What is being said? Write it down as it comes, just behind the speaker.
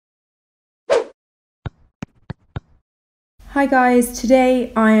Hi guys,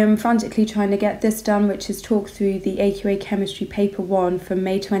 today I am frantically trying to get this done, which is talk through the AQA Chemistry paper 1 from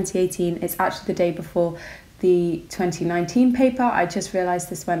May 2018. It's actually the day before the 2019 paper. I just realised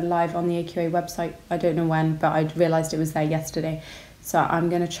this went live on the AQA website. I don't know when, but I realised it was there yesterday. So I'm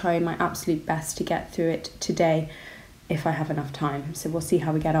going to try my absolute best to get through it today if I have enough time. So we'll see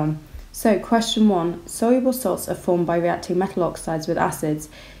how we get on. So question 1, soluble salts are formed by reacting metal oxides with acids.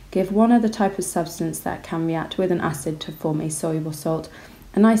 Give one other type of substance that can react with an acid to form a soluble salt.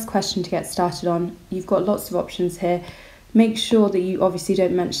 A nice question to get started on. You've got lots of options here. Make sure that you obviously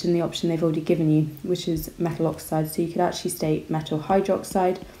don't mention the option they've already given you, which is metal oxide. So you could actually state metal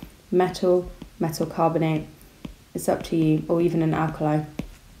hydroxide, metal carbonate. It's up to you, or even an alkali.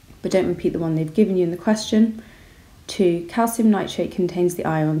 But don't repeat the one they've given you in the question. 2. Calcium nitrate contains the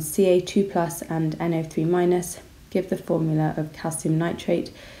ions Ca2+ and NO3-. Give the formula of calcium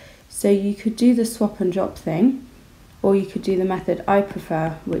nitrate. So you could do the swap and drop thing, or you could do the method I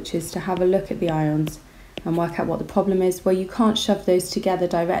prefer, which is to have a look at the ions and work out what the problem is, where you can't shove those together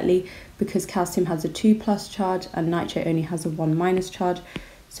directly because calcium has a 2+ charge and nitrate only has a 1- charge.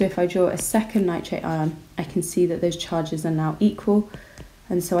 So if I draw a second nitrate ion, I can see that those charges are now equal,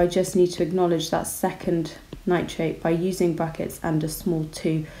 and so I just need to acknowledge that second nitrate by using brackets and a small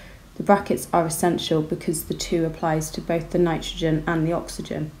 2. The brackets are essential because the 2 applies to both the nitrogen and the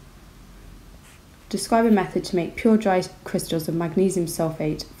oxygen. Describe a method to make pure dry crystals of magnesium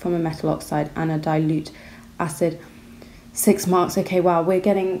sulfate from a metal oxide and a dilute acid. 6 marks. Okay, wow, we're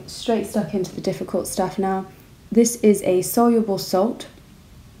getting straight stuck into the difficult stuff now. This is a soluble salt,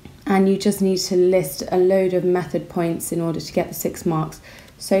 and you just need to list a load of method points in order to get the 6 marks.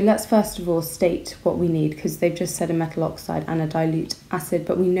 So let's first of all state what we need, because they've just said a metal oxide and a dilute acid,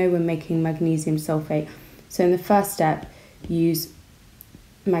 but we know we're making magnesium sulfate. So in the first step, use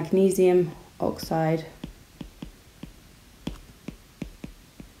magnesium oxide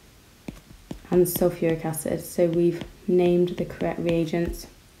and sulfuric acid. So we've named the correct reagents.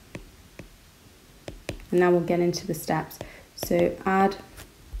 And now we'll get into the steps. So add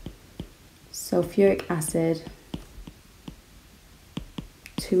sulfuric acid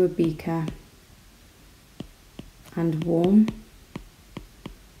to a beaker and warm.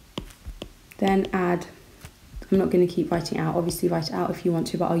 Then add, I'm not going to keep writing it out, obviously write it out if you want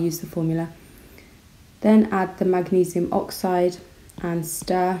to, but I'll use the formula. Then add the magnesium oxide and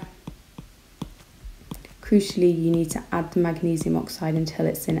stir. Crucially, you need to add the magnesium oxide until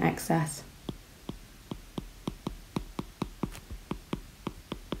it's in excess.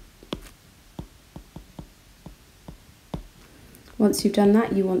 Once you've done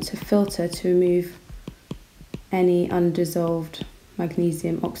that, you want to filter to remove any undissolved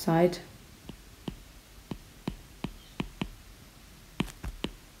magnesium oxide.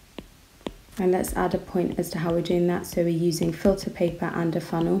 And let's add a point as to how we're doing that. So we're using filter paper and a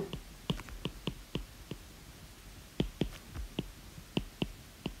funnel.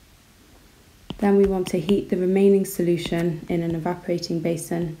 Then we want to heat the remaining solution in an evaporating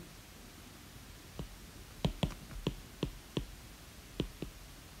basin.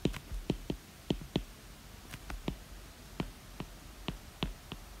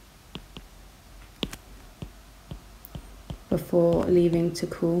 Before leaving to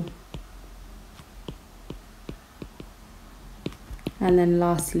cool. And then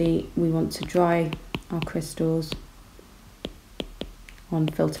lastly, we want to dry our crystals on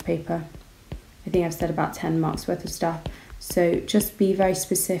filter paper. I think I've said about 10 marks worth of stuff. So just be very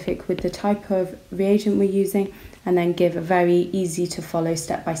specific with the type of reagent we're using, and then give a very easy to follow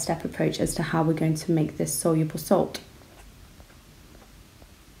step-by-step approach as to how we're going to make this soluble salt.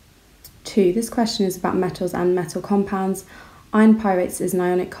 2. This question is about metals and metal compounds. Iron pyrites is an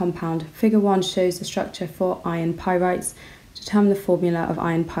ionic compound. Figure 1 shows the structure for iron pyrites. Determine the formula of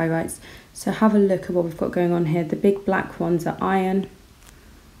iron pyrites. So have a look at what we've got going on here. The big black ones are iron.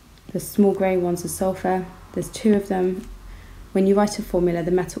 The small grey ones are sulfur. There's 2 of them. When you write a formula,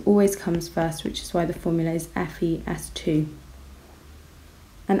 the metal always comes first, which is why the formula is FeS2.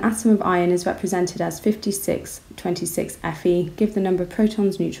 An atom of iron is represented as 5626 Fe. Give the number of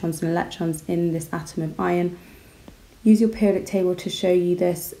protons, neutrons and electrons in this atom of iron. Use your periodic table to show you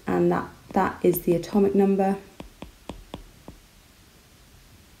this, and that is the atomic number.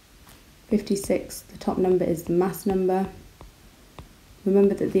 56, the top number, is the mass number.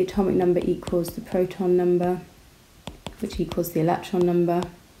 Remember that the atomic number equals the proton number, which equals the electron number,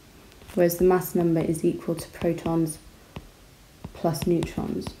 whereas the mass number is equal to protons plus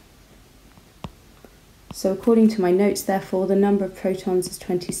neutrons. So according to my notes, therefore, the number of protons is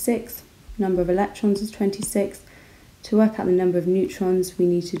 26, number of electrons is 26. To work out the number of neutrons, we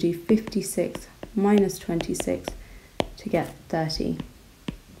need to do 56 minus 26 to get 30.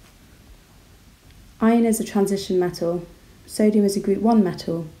 Iron is a transition metal. Sodium is a group 1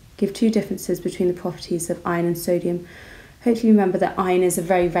 metal. Give 2 differences between the properties of iron and sodium. Hopefully remember that iron is a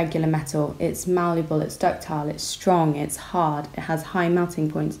very regular metal. It's malleable, it's ductile, it's strong, it's hard, it has high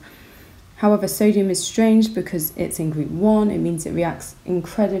melting points. However, sodium is strange because it's in group 1. It means it reacts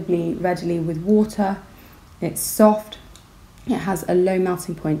incredibly readily with water. It's soft. It has a low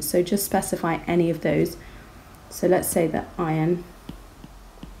melting point. So just specify any of those. So let's say that iron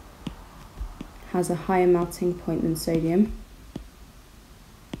has a higher melting point than sodium.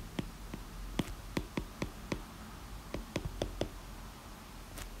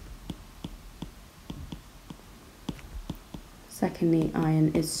 Secondly,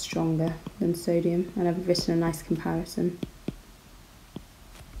 iron is stronger than sodium, and I've written a nice comparison.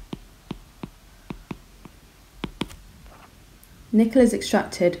 Nickel is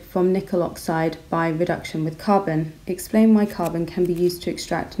extracted from nickel oxide by reduction with carbon. Explain why carbon can be used to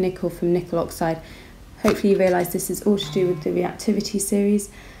extract nickel from nickel oxide. Hopefully you realise this is all to do with the reactivity series,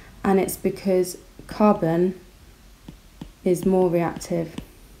 and it's because carbon is more reactive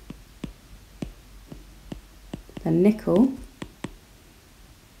than nickel,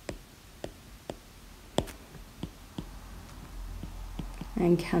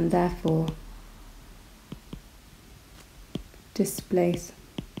 and can therefore displace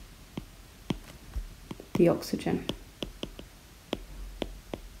the oxygen.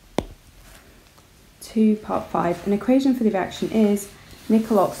 Part 5. An equation for the reaction is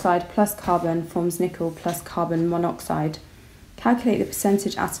nickel oxide plus carbon forms nickel plus carbon monoxide. Calculate the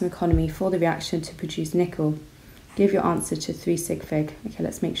percentage atom economy for the reaction to produce nickel. Give your answer to 3 sig fig. Okay,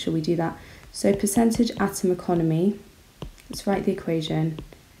 let's make sure we do that. So percentage atom economy, let's write the equation,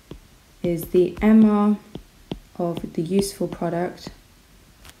 is the MR of the useful product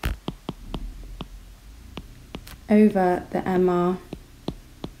over the MR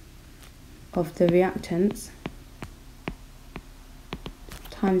of the reactants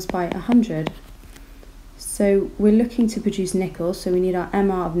times by 100. So we're looking to produce nickel, so we need our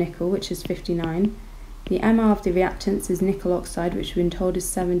MR of nickel, which is 59. The MR of the reactants is nickel oxide, which we've been told is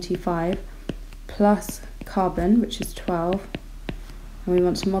 75, plus carbon, which is 12, and we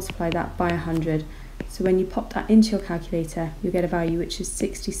want to multiply that by 100. So when you pop that into your calculator, you get a value which is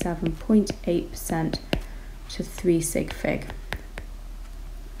 67.8% to 3 sig fig.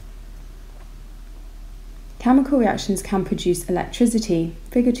 Chemical reactions can produce electricity.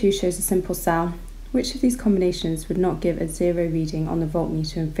 Figure 2 shows a simple cell. Which of these combinations would not give a 0 reading on the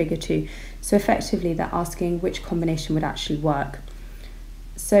voltmeter in figure 2? So effectively they're asking which combination would actually work.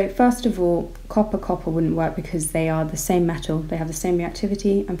 So first of all, copper wouldn't work because they are the same metal, they have the same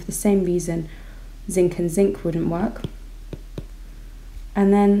reactivity, and for the same reason zinc and zinc wouldn't work.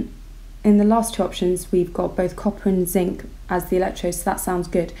 And then in the last 2 options we've got both copper and zinc as the electrodes, so that sounds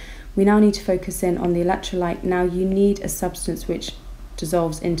good. We now need to focus in on the electrolyte. Now you need a substance which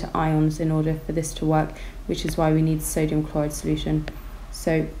dissolves into ions in order for this to work, which is why we need sodium chloride solution.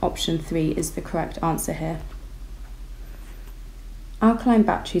 So option 3 is the correct answer here. Alkaline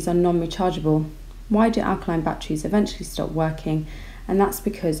batteries are non-rechargeable. Why do alkaline batteries eventually stop working? And that's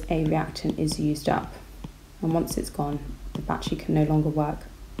because a reactant is used up, and once it's gone, the battery can no longer work.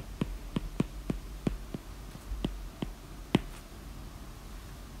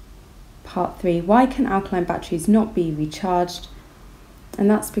 Part 3. Why can alkaline batteries not be recharged? And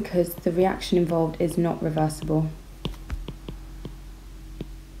that's because the reaction involved is not reversible.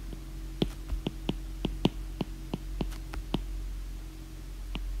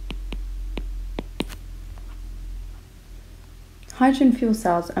 Hydrogen fuel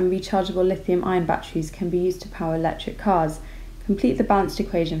cells and rechargeable lithium-ion batteries can be used to power electric cars. Complete the balanced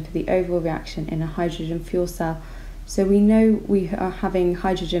equation for the overall reaction in a hydrogen fuel cell. So we know we are having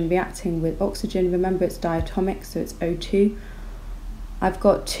hydrogen reacting with oxygen. Remember, it's diatomic, so it's O2. I've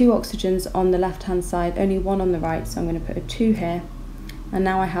got 2 oxygens on the left-hand side, only 1 on the right, so I'm going to put a 2 here. And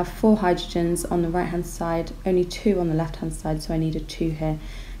now I have 4 hydrogens on the right-hand side, only 2 on the left-hand side, so I need a 2 here.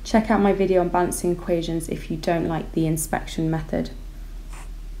 Check out my video on balancing equations if you don't like the inspection method.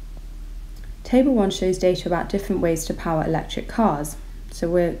 Table 1 shows data about different ways to power electric cars. So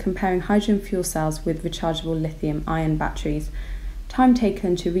we're comparing hydrogen fuel cells with rechargeable lithium-ion batteries. Time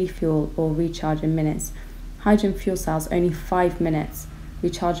taken to refuel or recharge in minutes. Hydrogen fuel cells only 5 minutes,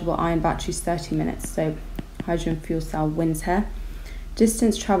 rechargeable ion batteries 30 minutes, so hydrogen fuel cell wins here.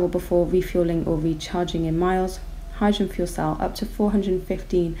 Distance traveled before refueling or recharging in miles. Hydrogen fuel cell up to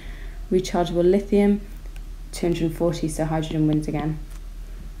 415, rechargeable lithium 240, so hydrogen wins again.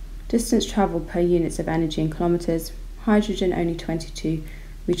 Distance travelled per units of energy in kilometres. Hydrogen only 22,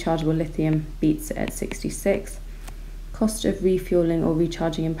 rechargeable lithium beats it at 66. Cost of refueling or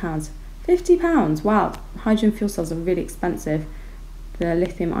recharging in pounds. £50. Wow, hydrogen fuel cells are really expensive. The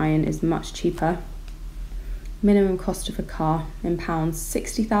lithium ion is much cheaper. Minimum cost of a car in pounds,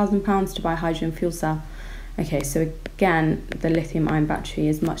 £60,000 to buy a hydrogen fuel cell. Okay, so again, the lithium ion battery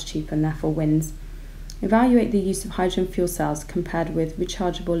is much cheaper and therefore wins. Evaluate the use of hydrogen fuel cells compared with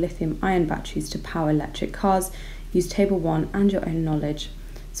rechargeable lithium ion batteries to power electric cars. Use table 1 and your own knowledge.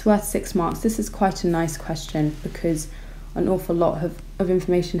 It's worth 6 marks. This is quite a nice question because an awful lot of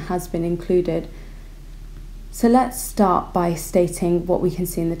information has been included. So let's start by stating what we can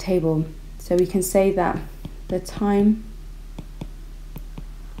see in the table. So we can say that the time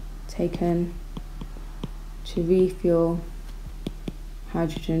taken to refuel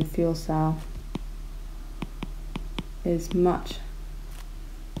hydrogen fuel cell is much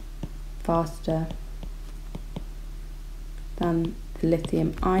faster than the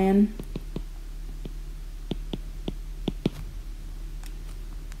lithium ion.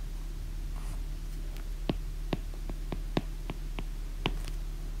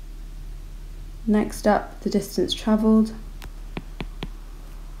 Next up, the distance travelled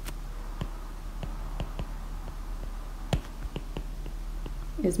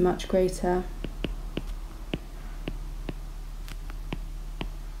is much greater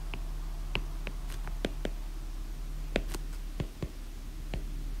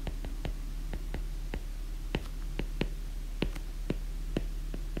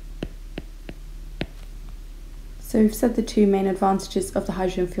So we've said the 2 main advantages of the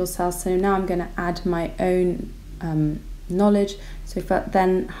hydrogen fuel cell, so now I'm going to add my own knowledge. So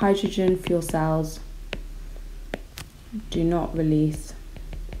then hydrogen fuel cells do not release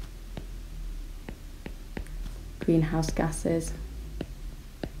greenhouse gases.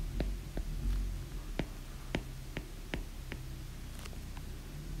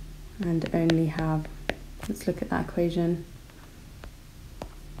 And only have, let's look at that equation.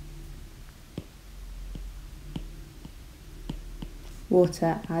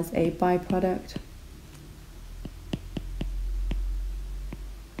 Water as a byproduct.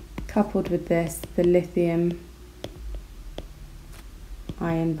 Coupled with this, the lithium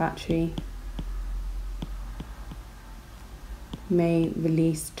ion battery may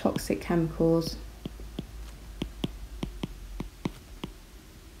release toxic chemicals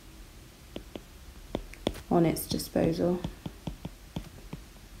on its disposal.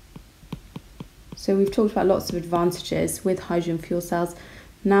 So we've talked about lots of advantages with hydrogen fuel cells.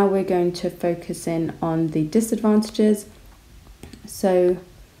 Now we're going to focus in on the disadvantages. So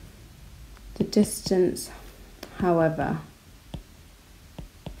the distance, however,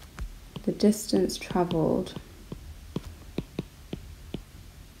 the distance travelled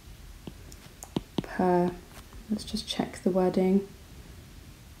per, let's just check the wording,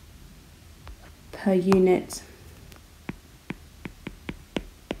 per unit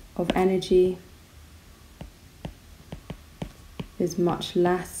of energy is much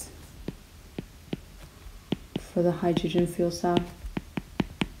less for the hydrogen fuel cell.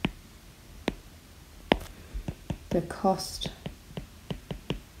 The cost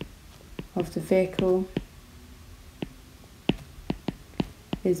of the vehicle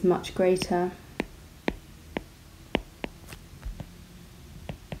is much greater.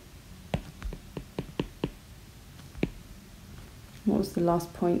 What was the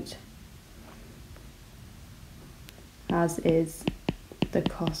last point? As is the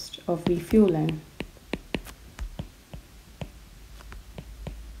cost of refueling.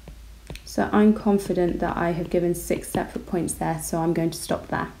 So I'm confident that I have given 6 separate points there, so I'm going to stop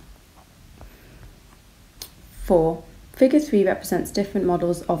there. 4. Figure 3 represents different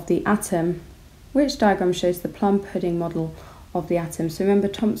models of the atom. Which diagram shows the plum pudding model of the atom? So remember,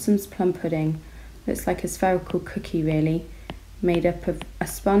 Thompson's plum pudding looks like a spherical cookie really, made up of a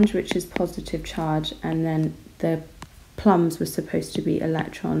sponge which is positive charge, and then the plums were supposed to be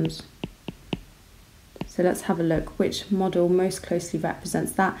electrons. So let's have a look. Which model most closely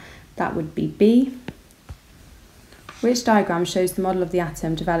represents that? That would be B. Which diagram shows the model of the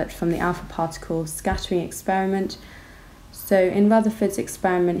atom developed from the alpha particle scattering experiment? So in Rutherford's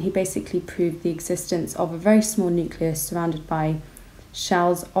experiment, he basically proved the existence of a very small nucleus surrounded by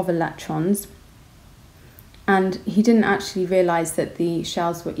shells of electrons. And he didn't actually realise that the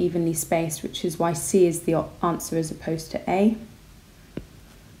shells were evenly spaced, which is why C is the answer as opposed to A.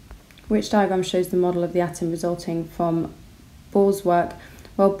 Which diagram shows the model of the atom resulting from Bohr's work?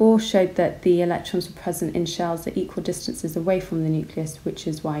 Well, Bohr showed that the electrons were present in shells at equal distances away from the nucleus, which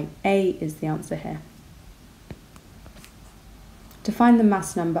is why A is the answer here. Define the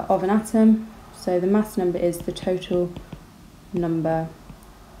mass number of an atom. So the mass number is the total number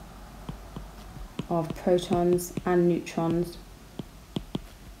of protons and neutrons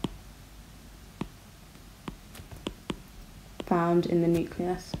found in the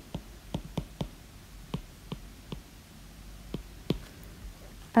nucleus.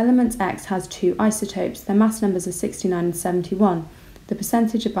 Element X has two isotopes. Their mass numbers are 69 and 71. The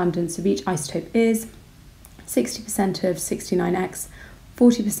percentage abundance of each isotope is 60% of 69X,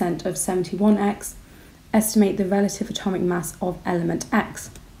 40% of 71X. Estimate the relative atomic mass of element X.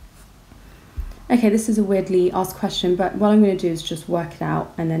 Okay, this is a weirdly asked question, but what I'm going to do is just work it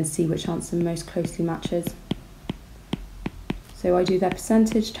out and then see which answer most closely matches. So I do their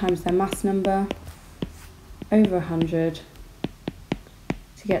percentage times their mass number over 100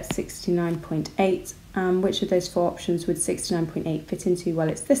 to get 69.8. Which of those four options would 69.8 fit into? Well,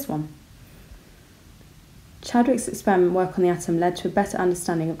 it's this one. Chadwick's experiment work on the atom led to a better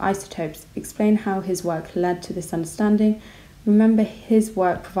understanding of isotopes. Explain how his work led to this understanding. Remember, his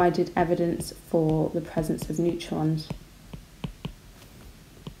work provided evidence for the presence of neutrons.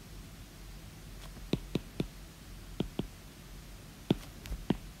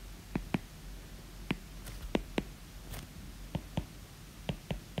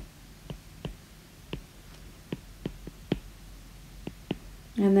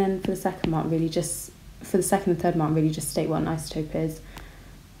 And then for the second mark, for the second and third mark, really just state what an isotope is.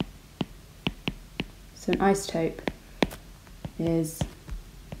 So an isotope is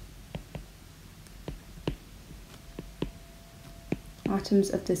atoms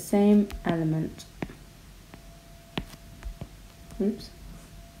of the same element. With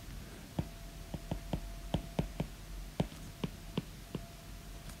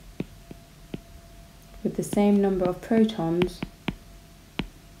the same number of protons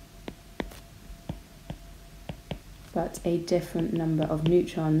but a different number of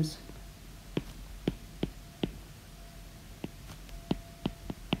neutrons.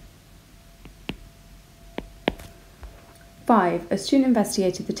 A student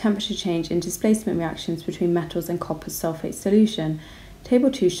investigated the temperature change in displacement reactions between metals and copper sulfate solution. Table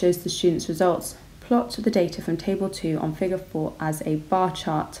 2 shows the student's results. Plot the data from Table 2 on Figure 4 as a bar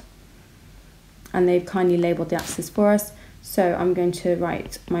chart. And they've kindly labelled the axis for us. So I'm going to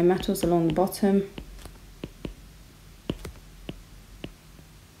write my metals along the bottom.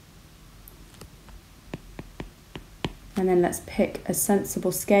 And then let's pick a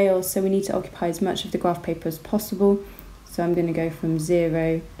sensible scale. So we need to occupy as much of the graph paper as possible. So I'm going to go from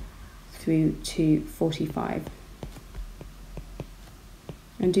 0 through to 45.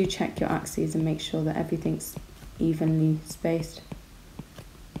 And do check your axes and make sure that everything's evenly spaced.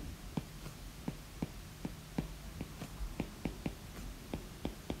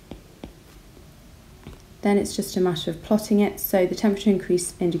 Then it's just a matter of plotting it. So the temperature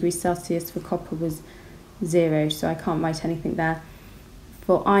increase in degrees Celsius for copper was 0, so I can't write anything there.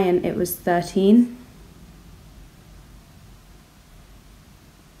 For iron, it was 13.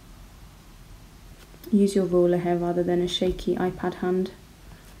 Use your ruler here rather than a shaky iPad hand.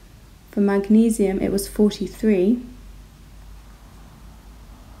 For magnesium, it was 43.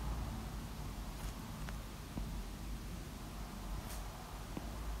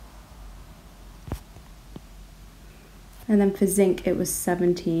 And then for zinc, it was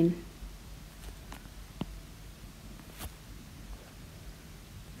 17.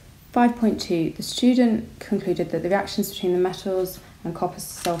 (5.2) The student concluded that the reactions between the metals and copper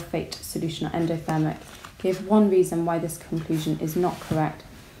sulfate solution are endothermic. Give one reason why this conclusion is not correct.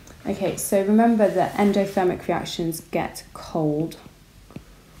 Okay, so remember that endothermic reactions get cold,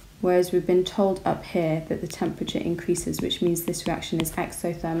 whereas we've been told up here that the temperature increases, which means this reaction is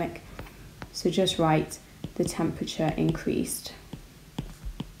exothermic. So just write the temperature increased.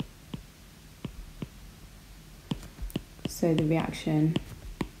 So the reaction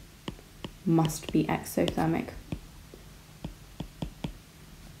must be exothermic.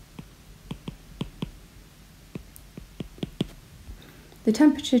 The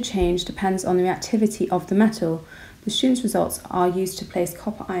temperature change depends on the reactivity of the metal. The student's results are used to place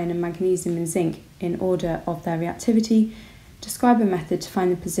copper, iron and magnesium and zinc in order of their reactivity. Describe a method to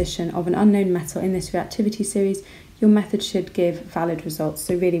find the position of an unknown metal in this reactivity series. Your method should give valid results,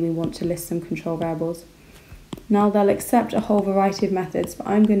 so really we want to list some control variables. Now they'll accept a whole variety of methods, but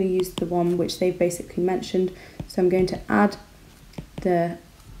I'm going to use the one which they've basically mentioned. So I'm going to add the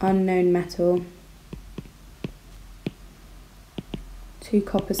unknown metal to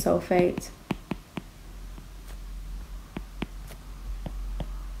copper sulfate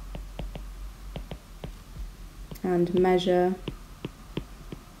and measure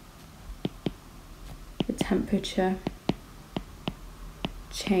the temperature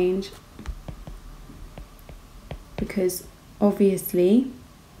change, because obviously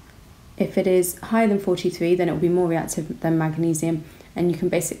If it is higher than 43, then it will be more reactive than magnesium, and you can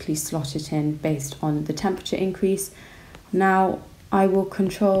basically slot it in based on the temperature increase. Now I will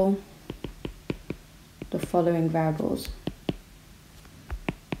control the following variables.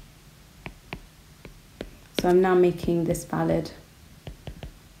 So I'm now making this valid.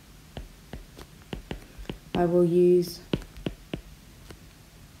 I will use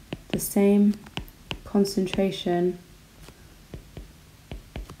the same concentration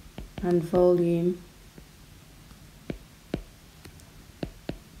and volume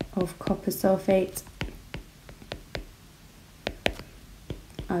of copper sulfate.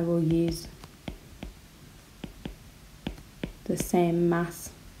 I will use the same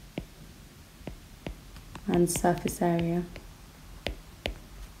mass and surface area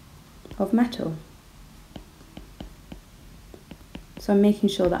of metal. So I'm making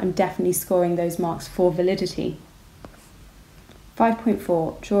sure that I'm definitely scoring those marks for validity.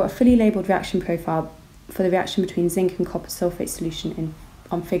 5.4, draw a fully labelled reaction profile for the reaction between zinc and copper sulfate solution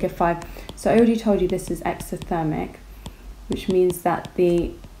on figure 5. So I already told you this is exothermic, which means that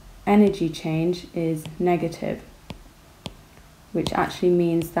the energy change is negative, which actually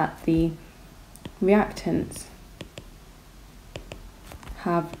means that the reactants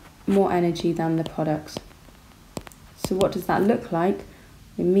have more energy than the products. So what does that look like?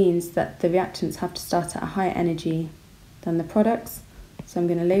 It means that the reactants have to start at a higher energy than the products. So I'm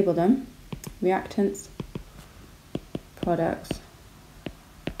going to label them reactants, products.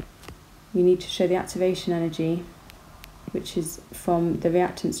 We need to show the activation energy, which is from the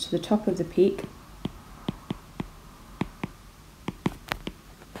reactants to the top of the peak.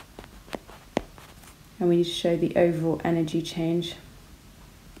 And we need to show the overall energy change,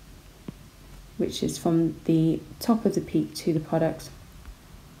 which is from the top of the peak to the products.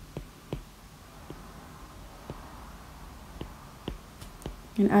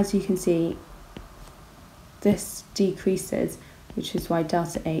 And as you can see, this decreases, which is why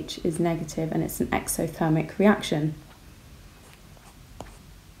delta H is negative, and it's an exothermic reaction.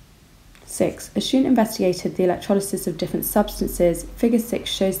 6. A student investigated the electrolysis of different substances. Figure 6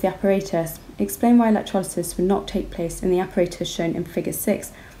 shows the apparatus. Explain why electrolysis would not take place in the apparatus shown in figure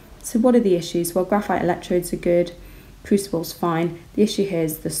 6. So what are the issues? Well, graphite electrodes are good, crucible's fine. The issue here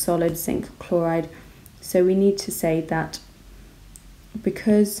is the solid zinc chloride. So we need to say that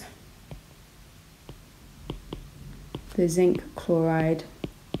because the zinc chloride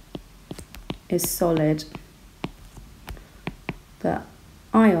is solid, the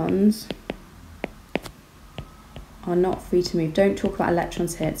ions are not free to move. Don't talk about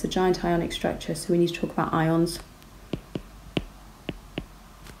electrons here, it's a giant ionic structure, so we need to talk about ions.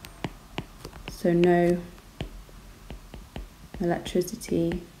 So no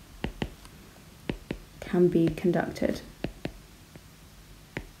electricity can be conducted.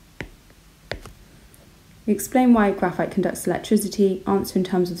 Explain why graphite conducts electricity. Answer in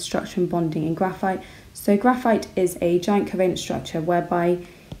terms of the structure and bonding in graphite. So graphite is a giant covalent structure whereby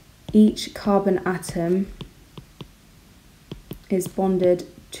each carbon atom is bonded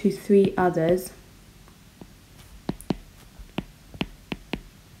to 3 others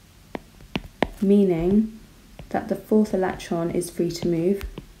meaning that the 4th electron is free to move.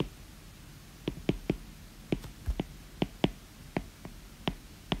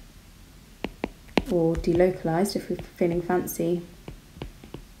 Or delocalized if we're feeling fancy,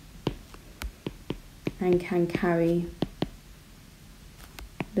 and can carry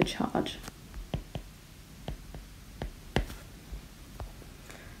the charge.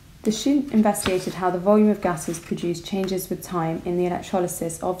 The student investigated how the volume of gases produced changes with time in the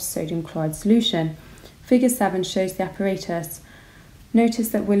electrolysis of sodium chloride solution. Figure 7 shows the apparatus. Notice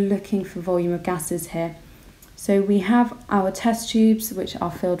that we're looking for volume of gases here. So we have our test tubes, which are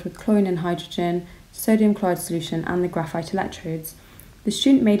filled with chlorine and hydrogen, sodium chloride solution, and the graphite electrodes. The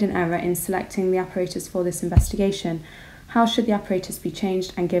student made an error in selecting the apparatus for this investigation. How should the apparatus be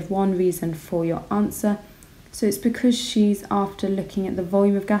changed, and give one reason for your answer? So it's because she's after looking at the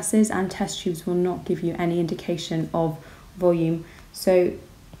volume of gases, and test tubes will not give you any indication of volume. So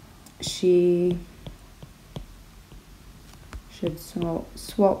she should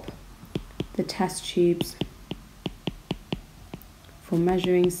swap the test tubes for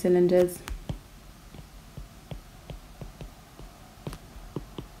measuring cylinders.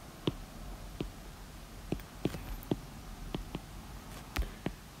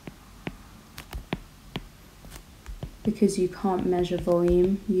 Because you can't measure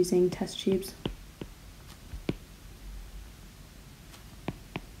volume using test tubes.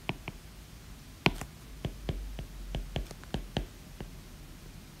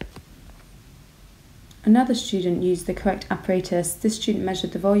 Another student used the correct apparatus. This student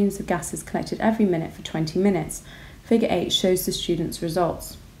measured the volumes of gases collected every minute for 20 minutes. Figure 8 shows the student's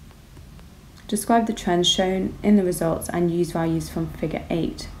results. Describe the trends shown in the results and use values from figure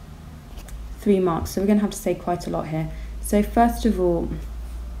 8. 3 marks, so we're going to have to say quite a lot here. So first of all,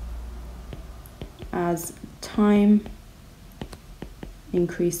 as time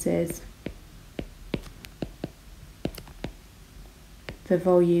increases, the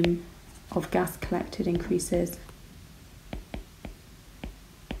volume of gas collected increases.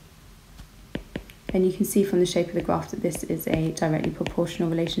 And you can see from the shape of the graph that this is a directly proportional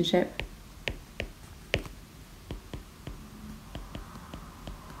relationship.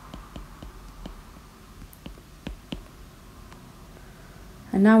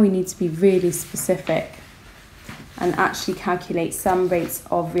 And now we need to be really specific and actually calculate some rates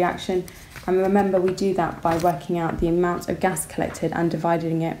of reaction. And remember, we do that by working out the amount of gas collected and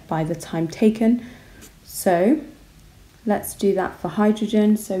dividing it by the time taken. So let's do that for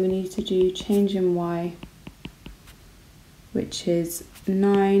hydrogen. So we need to do change in Y, which is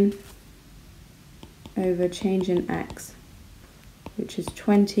 9 over change in X, which is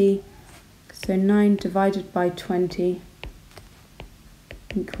 20. So 9 divided by 20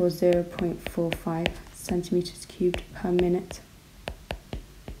 equals 0.45 centimeters cubed per minute.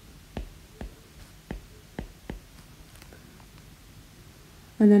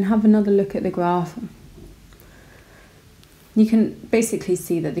 And then have another look at the graph. You can basically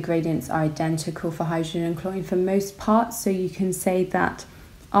see that the gradients are identical for hydrogen and chlorine for most parts. So you can say that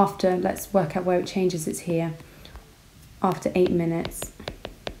after, let's work out where it changes, it's here, after 8 minutes.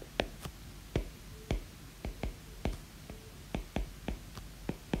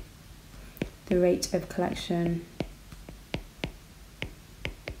 The rate of collection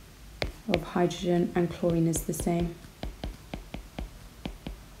of hydrogen and chlorine is the same.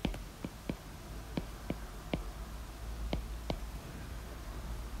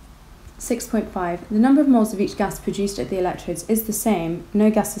 .5. The number of moles of each gas produced at the electrodes is the same.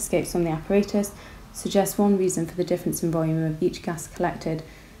 No gas escapes from the apparatus. Suggest one reason for the difference in volume of each gas collected.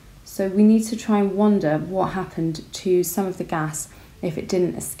 So we need to try and wonder what happened to some of the gas if it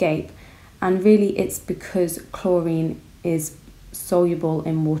didn't escape. And really it's because chlorine is soluble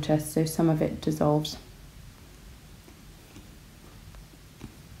in water, so some of it dissolves.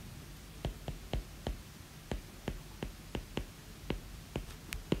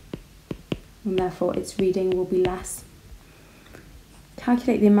 And therefore its reading will be less.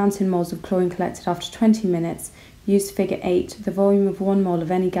 Calculate the amount in moles of chlorine collected after 20 minutes. Use figure 8. The volume of 1 mole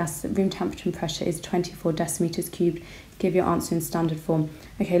of any gas at room temperature and pressure is 24 decimeters cubed. Give your answer in standard form.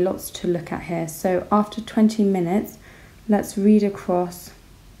 Okay, lots to look at here. So after 20 minutes, let's read across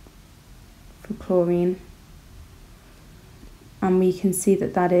for chlorine. And we can see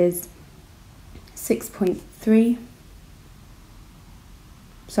that that is 6.3.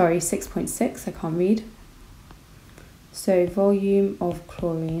 Sorry, 6.6, I can't read. So volume of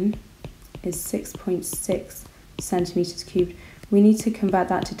chlorine is 6.6 centimeters cubed. We need to convert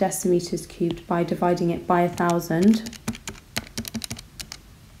that to decimeters cubed by dividing it by 1,000.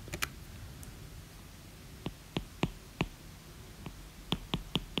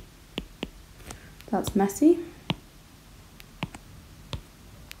 That's messy.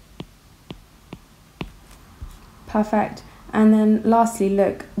 Perfect. And then lastly,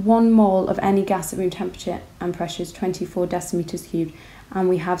 look, 1 mole of any gas at room temperature and pressure is 24 decimeters cubed, and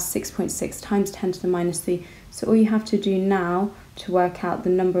we have 6.6 times 10 to the minus 3. So all you have to do now to work out the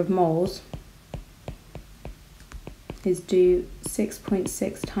number of moles is do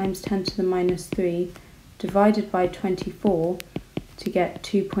 6.6 times 10 to the minus 3 divided by 24 to get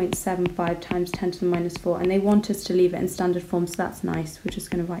 2.75 times 10 to the minus 4. And they want us to leave it in standard form, so that's nice. We're just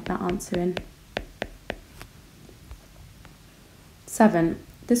going to write that answer in. 7.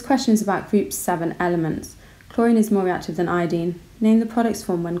 This question is about group 7 elements. Chlorine is more reactive than iodine. Name the products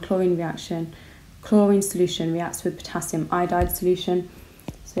formed when chlorine solution reacts with potassium iodide solution.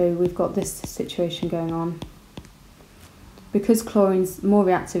 So we've got this situation going on. Because chlorine's more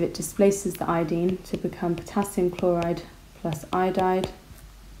reactive, it displaces the iodine to become potassium chloride plus iodide.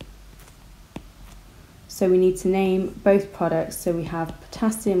 So we need to name both products. So we have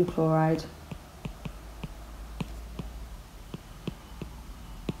potassium chloride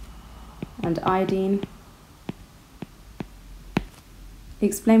and iodine.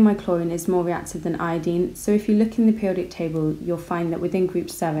 Explain why chlorine is more reactive than iodine. So if you look in the periodic table, you'll find that within group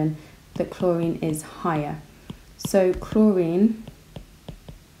 7, that chlorine is higher. So chlorine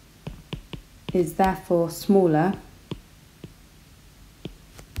is therefore smaller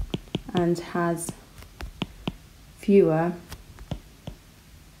and has fewer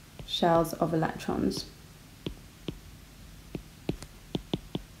shells of electrons.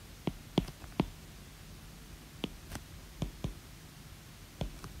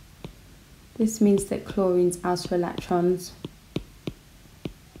 This means that chlorine's outer electrons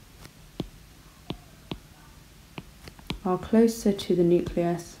are closer to the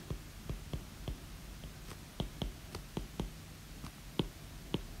nucleus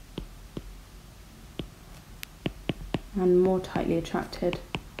and more tightly attracted.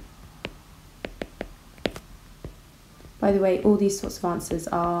 By the way, all these sorts of answers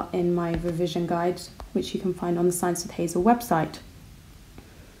are in my revision guide, which you can find on the Science with Hazel website.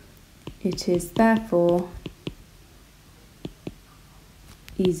 It is therefore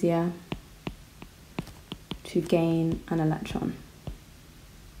easier to gain an electron,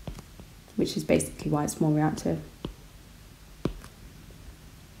 which is basically why it's more reactive.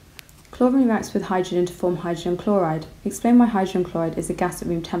 Chlorine reacts with hydrogen to form hydrogen chloride. Explain why hydrogen chloride is a gas at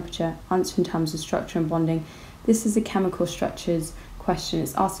room temperature. Answer in terms of structure and bonding. This is a chemical structures question.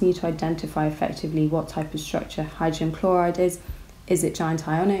 It's asking you to identify effectively what type of structure hydrogen chloride is. Is it giant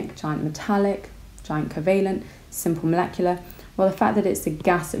ionic, giant metallic, giant covalent, simple molecular? Well, the fact that it's a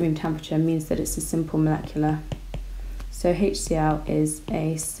gas at room temperature means that it's a simple molecular. So HCl is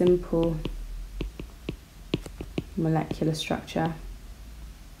a simple molecular structure.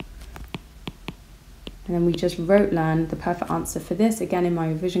 And then we just learn the perfect answer for this, again in my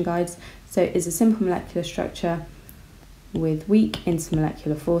revision guides. So it is a simple molecular structure with weak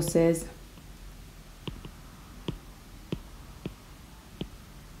intermolecular forces.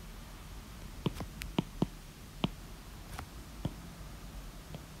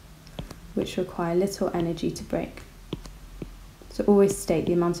 Which require little energy to break. So always state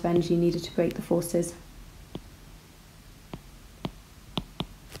the amount of energy needed to break the forces.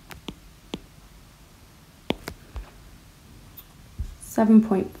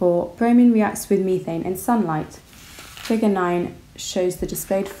 .4 Bromine reacts with methane in sunlight. Figure 9 shows the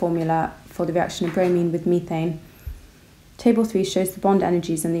displayed formula for the reaction of bromine with methane. Table 3 shows the bond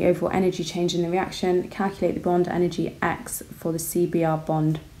energies and the overall energy change in the reaction. Calculate the bond energy X for the CBr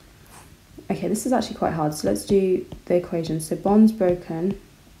bond. Okay, this is actually quite hard, so let's do the equation. So bonds broken,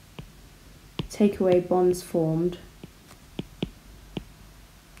 take away bonds formed,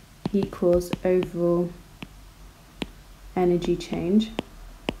 equals overall energy change.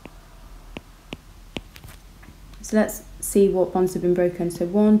 So let's see what bonds have been broken. So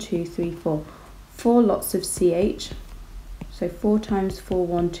 1, 2, 3, 4. 4 lots of CH, so 4 times 4,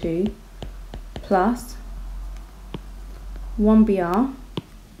 1, 2, plus 1 Br,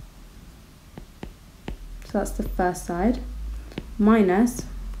 so that's the first side, minus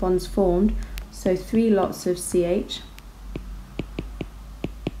bonds formed, so 3 lots of CH,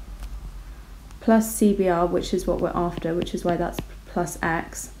 plus CBr, which is what we're after, which is why that's plus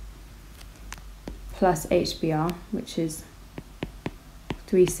X, plus HBr, which is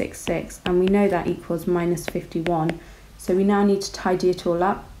 366, and we know that equals minus 51. So we now need to tidy it all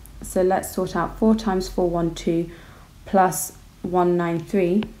up. So let's sort out 4 times 412 plus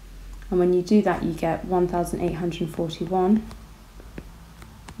 193, and when you do that you get 1841.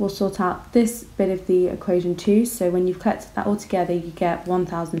 We'll sort out this bit of the equation too, so when you've collected that all together you get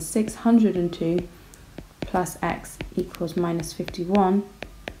 1602 plus X equals minus 51.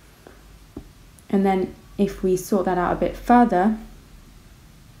 And then if we sort that out a bit further,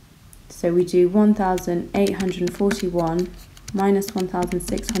 so we do 1841 minus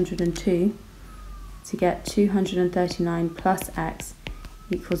 1602 to get 239 plus X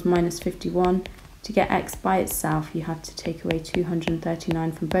equals minus 51. To get X by itself, you have to take away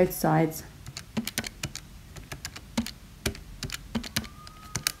 239 from both sides.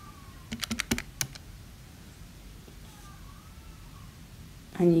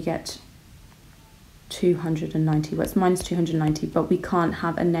 And you get 290, well it's minus 290, but we can't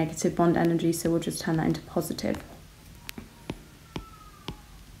have a negative bond energy, so we'll just turn that into positive.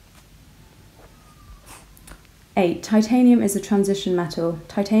 Eight, titanium is a transition metal.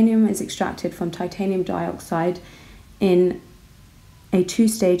 Titanium is extracted from titanium dioxide in a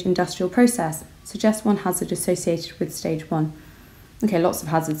two-stage industrial process. Suggest one hazard associated with stage 1. Okay, lots of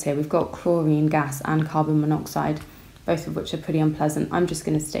hazards here. We've got chlorine gas and carbon monoxide, both of which are pretty unpleasant. I'm just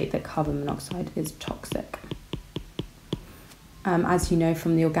going to state that carbon monoxide is toxic. As you know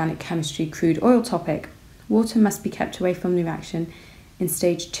from the organic chemistry crude oil topic, water must be kept away from the reaction. In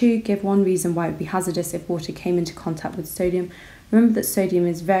stage 2, give one reason why it would be hazardous if water came into contact with sodium. Remember that sodium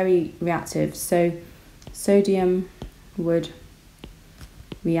is very reactive, so sodium would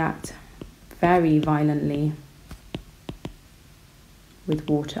react very violently with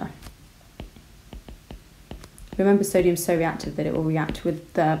water. Remember, sodium is so reactive that it will react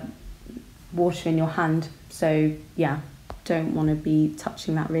with the water in your hand, so yeah, don't want to be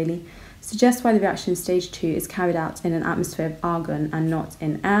touching that really. Suggest why the reaction in stage 2 is carried out in an atmosphere of argon and not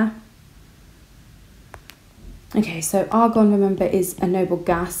in air. Okay, so argon, remember, is a noble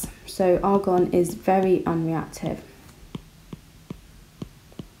gas, so argon is very unreactive.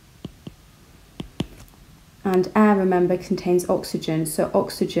 And air, remember, contains oxygen, so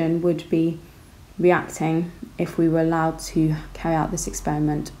oxygen would be reacting if we were allowed to carry out this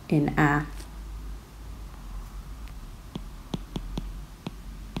experiment in air.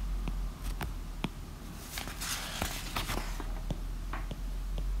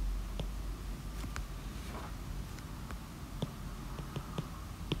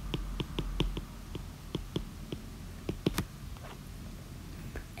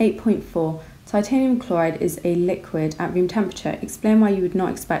 .4 Titanium chloride is a liquid at room temperature. Explain why you would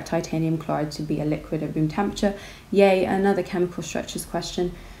not expect titanium chloride to be a liquid at room temperature. Yay, another chemical structures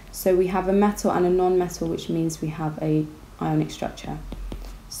question. So we have a metal and a non-metal, which means we have a ionic structure.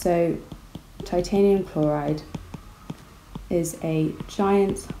 So titanium chloride is a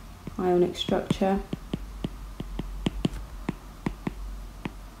giant ionic structure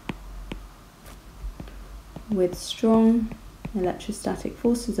with strong electrostatic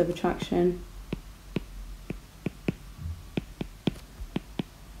forces of attraction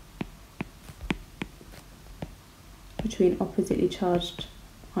between oppositely charged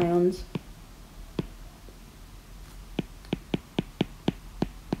ions.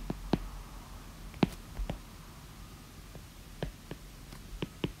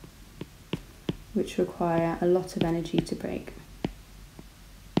 Which require a lot of energy to break.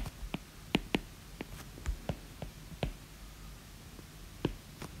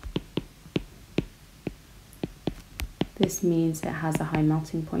 This means it has a high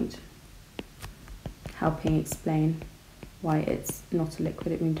melting point, helping explain why it's not a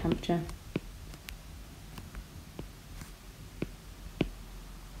liquid at room temperature.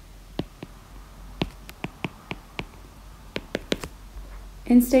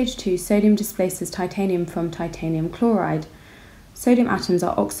 In stage 2, sodium displaces titanium from titanium chloride. Sodium atoms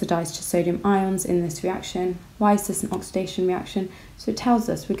are oxidized to sodium ions in this reaction. Why is this an oxidation reaction? So it tells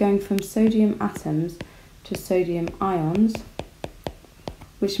us we're going from sodium atoms to sodium ions,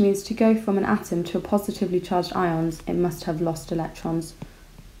 which means to go from an atom to a positively charged ions, it must have lost electrons.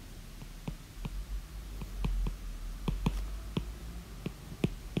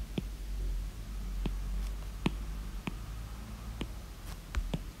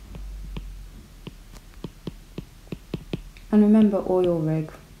 And remember oil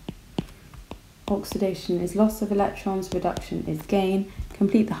rig. Oxidation is loss of electrons, reduction is gain.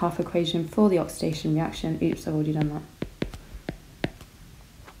 Complete the half equation for the oxidation reaction. Oops, I've already done that.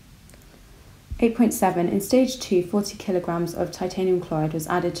 8.7. In stage 2, 40 kilograms of titanium chloride was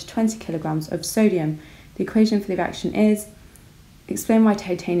added to 20 kilograms of sodium. The equation for the reaction is, explain why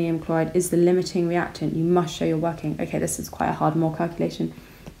titanium chloride is the limiting reactant. You must show you're working. Okay, this is quite a hard mole calculation.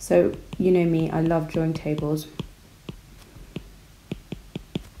 So, you know me, I love drawing tables.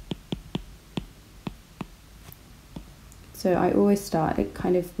 So I always start, it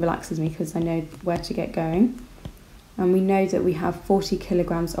kind of relaxes me because I know where to get going. And we know that we have 40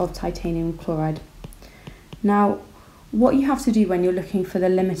 kilograms of titanium chloride. Now, what you have to do when you're looking for the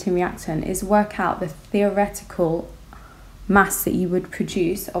limiting reactant is work out the theoretical mass that you would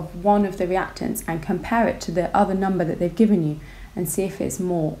produce of one of the reactants and compare it to the other number that they've given you and see if it's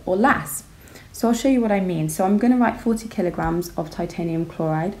more or less. So I'll show you what I mean. So I'm going to write 40 kilograms of titanium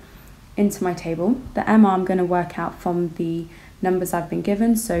chloride into my table. The MR I'm going to work out from the numbers I've been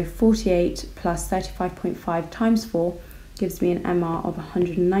given, so 48 plus 35.5 times 4 gives me an MR of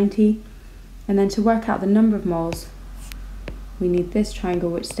 190, and then to work out the number of moles we need this triangle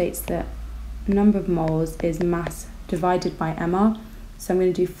which states that number of moles is mass divided by MR, so I'm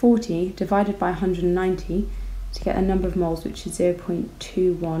going to do 40 divided by 190 to get a number of moles which is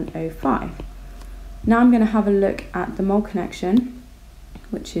 0.2105. Now I'm going to have a look at the mole connection,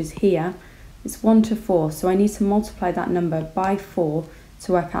 which is here. It's 1 to 4, so I need to multiply that number by 4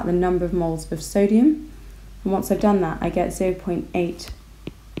 to work out the number of moles of sodium. And once I've done that, I get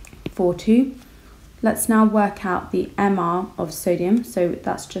 0.842. Let's now work out the MR of sodium, so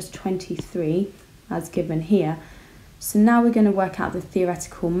that's just 23 as given here. So now we're going to work out the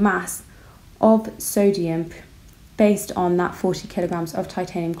theoretical mass of sodium based on that 40 kilograms of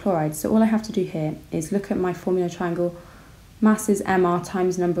titanium chloride. So all I have to do here is look at my formula triangle. Mass is MR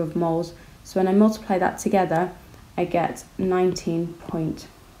times number of moles. So when I multiply that together, I get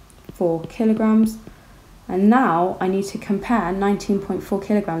 19.4 kilograms. And now I need to compare 19.4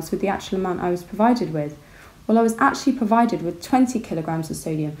 kilograms with the actual amount I was provided with. Well, I was actually provided with 20 kilograms of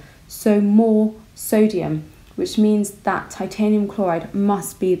sodium, so more sodium, which means that titanium chloride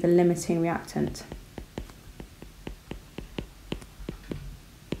must be the limiting reactant.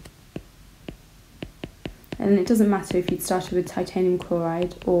 And it doesn't matter if you'd started with titanium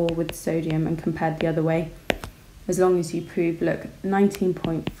chloride or with sodium and compared the other way, as long as you prove, look,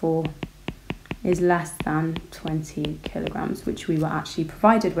 19.4 is less than 20 kilograms, which we were actually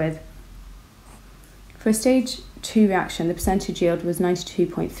provided with. For a stage 2 reaction, the percentage yield was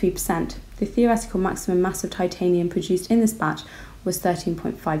 92.3%. The theoretical maximum mass of titanium produced in this batch was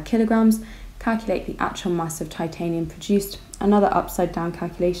 13.5 kilograms. Calculate the actual mass of titanium produced. Another upside down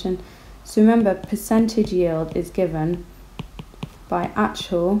calculation. So remember, percentage yield is given by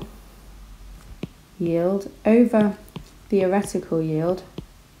actual yield over theoretical yield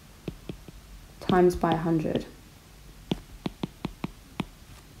times by 100.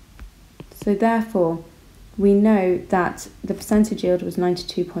 So therefore, we know that the percentage yield was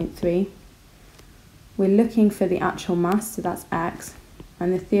 92.3. We're looking for the actual mass, so that's X,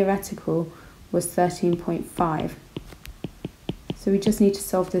 and the theoretical was 13.5. So we just need to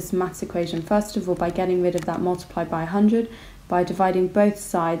solve this maths equation, first of all, by getting rid of that multiplied by 100, by dividing both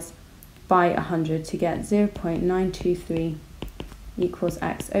sides by 100 to get 0.923 equals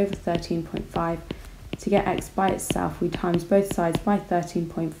X over 13.5. To get X by itself, we times both sides by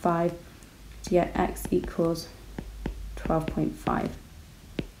 13.5 to get X equals 12.5.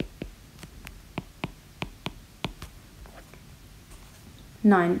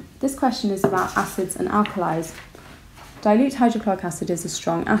 Nine. This question is about acids and alkalis. Dilute hydrochloric acid is a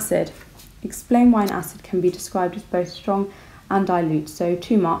strong acid. Explain why an acid can be described as both strong and dilute. So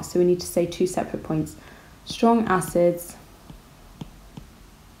 2 marks, so we need to say 2 separate points. Strong acids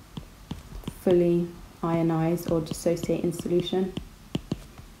fully ionize or dissociate in solution.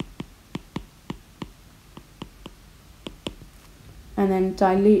 And then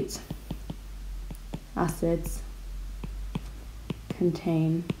dilute acids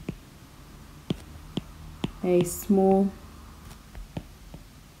contain a small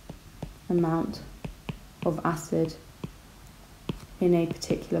amount of acid in a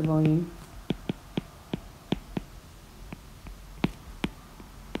particular volume.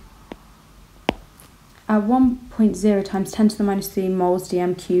 At 1.0 times 10 to the minus 3 moles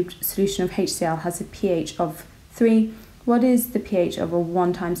dm cubed solution of HCl has a pH of 3. What is the pH of a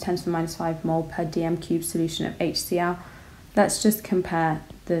 1 times 10 to the minus 5 mole per dm cubed solution of HCl? Let's just compare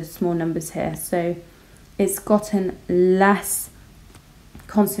the small numbers here. So it's gotten less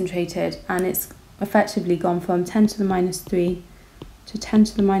concentrated, and it's effectively gone from 10 to the minus 3 to 10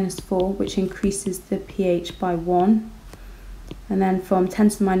 to the minus 4, which increases the pH by 1. And then from 10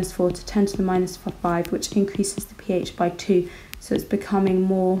 to the minus 4 to 10 to the minus 5, which increases the pH by 2. So it's becoming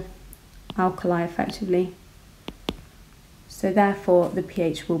more alkali effectively. So therefore the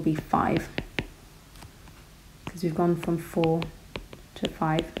pH will be 5, because we've gone from 4 to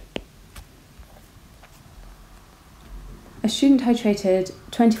 5. A student titrated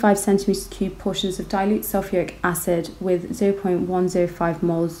 25 centimeters cubed portions of dilute sulfuric acid with 0.105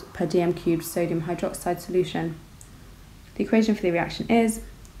 moles per dm cubed sodium hydroxide solution. The equation for the reaction is: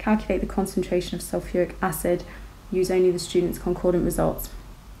 calculate the concentration of sulfuric acid, use only the student's concordant results.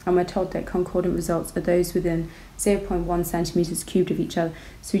 And we're told that concordant results are those within 0.1 centimeters cubed of each other.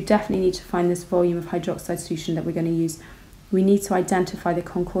 So we definitely need to find this volume of hydroxide solution that we're going to use. We need to identify the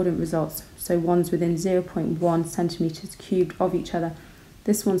concordant results, so ones within 0.1 centimeters cubed of each other.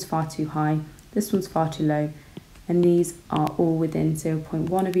 This one's far too high, this one's far too low, and these are all within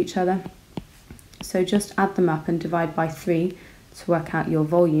 0.1 of each other. So just add them up and divide by 3 to work out your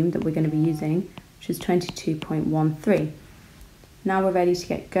volume that we're going to be using, which is 22.13. Now we're ready to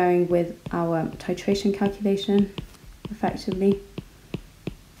get going with our titration calculation effectively.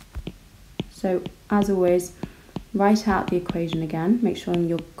 So as always, write out the equation again, make sure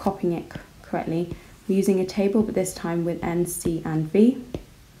you're copying it correctly. We're using a table, but this time with N, C and V.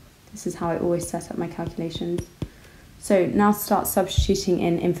 This is how I always set up my calculations. So now start substituting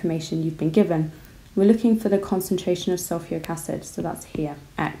in information you've been given. We're looking for the concentration of sulfuric acid, so that's here,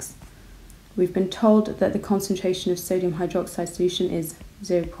 X. We've been told that the concentration of sodium hydroxide solution is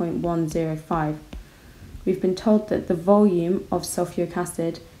 0.105. We've been told that the volume of sulfuric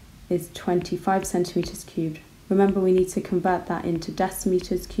acid is 25 centimeters cubed. Remember, we need to convert that into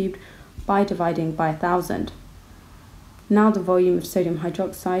decimeters cubed by dividing by 1,000. Now the volume of sodium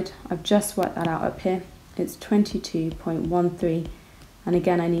hydroxide, I've just worked that out up here. It's 22.13, and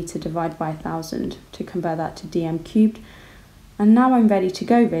again I need to divide by 1,000 to convert that to dm cubed. And now I'm ready to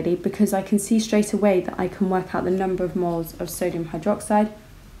go, really, because I can see straight away that I can work out the number of moles of sodium hydroxide.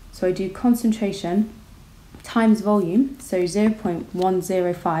 So I do concentration times volume, so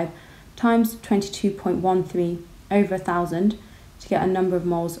 0.105 times 22.13 over 1,000 to get a number of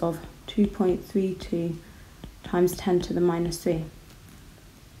moles of 2.32 times 10 to the minus 3.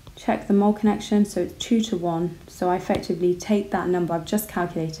 check the mole connection, so it's 2 to 1. So I effectively take that number I've just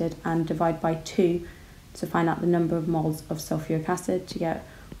calculated and divide by 2 to find out the number of moles of sulfuric acid to get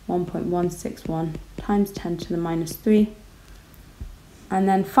 1.161 times 10 to the minus 3. And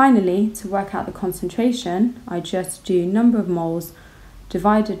then finally, to work out the concentration, I just do number of moles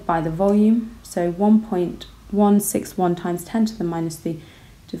divided by the volume, so 1.161 times 10 to the minus 3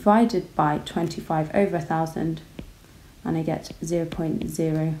 divided by 25 over 1,000, and I get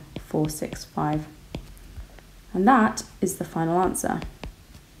 0.0465. And that is the final answer.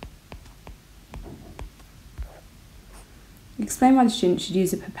 Explain why the student should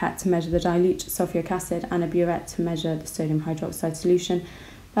use a pipette to measure the dilute sulfuric acid and a burette to measure the sodium hydroxide solution.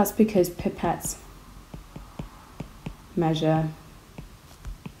 That's because pipettes measure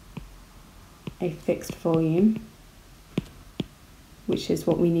a fixed volume, which is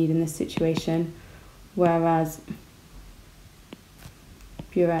what we need in this situation, whereas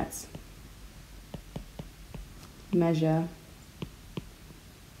burettes measure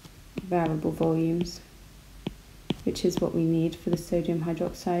variable volumes, which is what we need for the sodium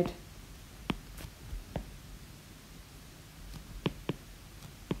hydroxide.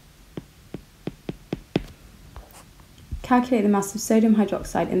 Calculate the mass of sodium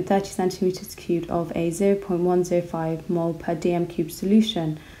hydroxide in 30 centimeters cubed of a 0.105 mole per dm cubed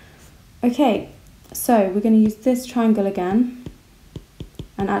solution. Okay, so we're going to use this triangle again,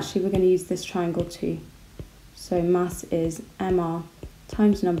 and actually we're going to use this triangle too. So mass is mR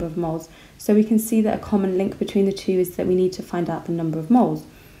times number of moles. So we can see that a common link between the two is that we need to find out the number of moles.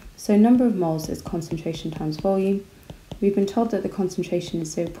 So number of moles is concentration times volume. We've been told that the concentration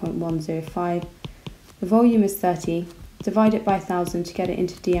is 0.105. The volume is 30. Divide it by 1,000 to get it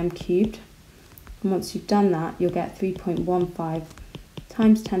into dm cubed. And once you've done that, you'll get 3.15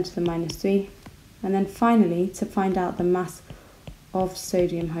 times 10 to the minus 3. And then finally, to find out the mass of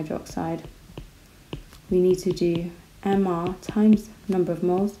sodium hydroxide, we need to do mR times number of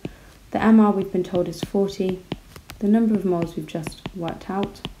moles. The mR we've been told is 40. The number of moles we've just worked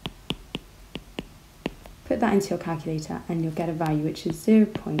out. Put that into your calculator and you'll get a value which is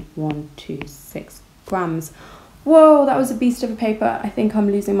 0.126 grams. Whoa, that was a beast of a paper. I think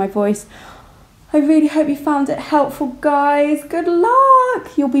I'm losing my voice. I really hope you found it helpful, guys. Good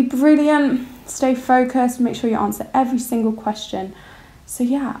luck. You'll be brilliant. Stay focused. Make sure you answer every single question. So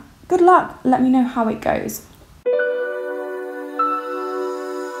yeah, good luck. Let me know how it goes.